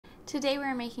Today we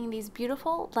are making these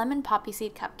beautiful lemon poppy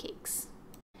seed cupcakes.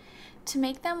 To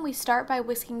make them, we start by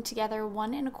whisking together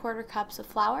 1 1/4 cups of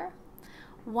flour,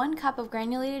 1 cup of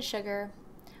granulated sugar,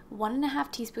 1 1/2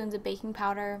 teaspoons of baking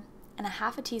powder, and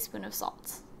 1/2 teaspoon of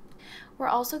salt. We're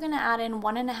also going to add in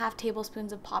 1 1/2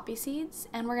 tablespoons of poppy seeds,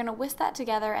 and we're going to whisk that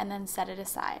together and then set it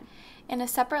aside. In a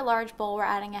separate large bowl, we're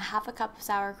adding 1/2 cup of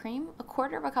sour cream,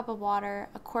 1/4 cup of water,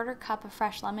 1/4 cup of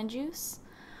fresh lemon juice,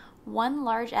 1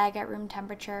 large egg at room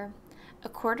temperature,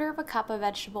 1/4 cup of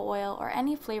vegetable oil or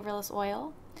any flavorless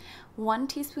oil, 1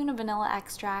 teaspoon of vanilla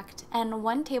extract, and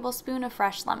 1 tablespoon of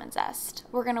fresh lemon zest.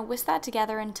 We're going to whisk that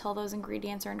together until those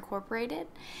ingredients are incorporated,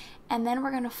 and then we're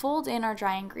going to fold in our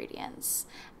dry ingredients.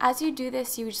 As you do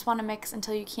this, you just want to mix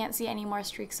until you can't see any more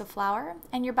streaks of flour,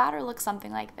 and your batter looks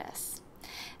something like this.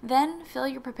 Then fill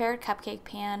your prepared cupcake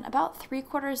pan about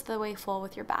 3/4 of the way full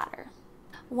with your batter.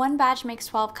 One batch makes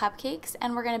 12 cupcakes,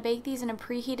 and we're going to bake these in a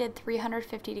preheated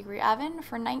 350-degree oven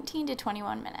for 19 to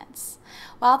 21 minutes.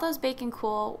 While those bake and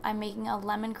cool, I'm making a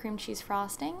lemon cream cheese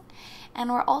frosting,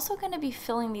 and we're also going to be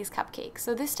filling these cupcakes.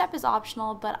 So this step is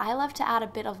optional, but I love to add a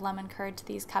bit of lemon curd to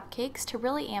these cupcakes to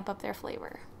really amp up their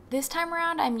flavor. This time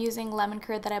around, I'm using lemon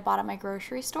curd that I bought at my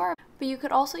grocery store, but you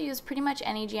could also use pretty much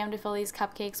any jam to fill these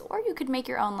cupcakes, or you could make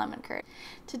your own lemon curd.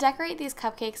 To decorate these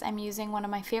cupcakes, I'm using one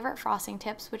of my favorite frosting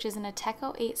tips, which is an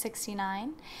Ateco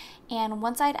 869, and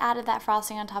once I'd added that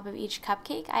frosting on top of each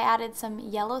cupcake, I added some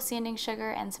yellow sanding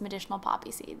sugar and some additional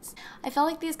poppy seeds. I felt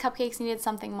like these cupcakes needed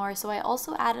something more, so I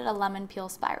also added a lemon peel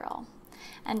spiral.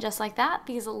 And just like that,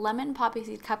 these lemon poppy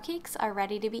seed cupcakes are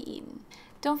ready to be eaten.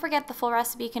 Don't forget the full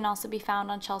recipe can also be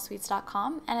found on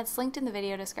Chelsweets.com, and it's linked in the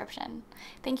video description.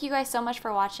 Thank you guys so much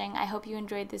for watching. I hope you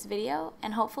enjoyed this video,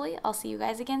 and hopefully I'll see you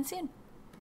guys again soon.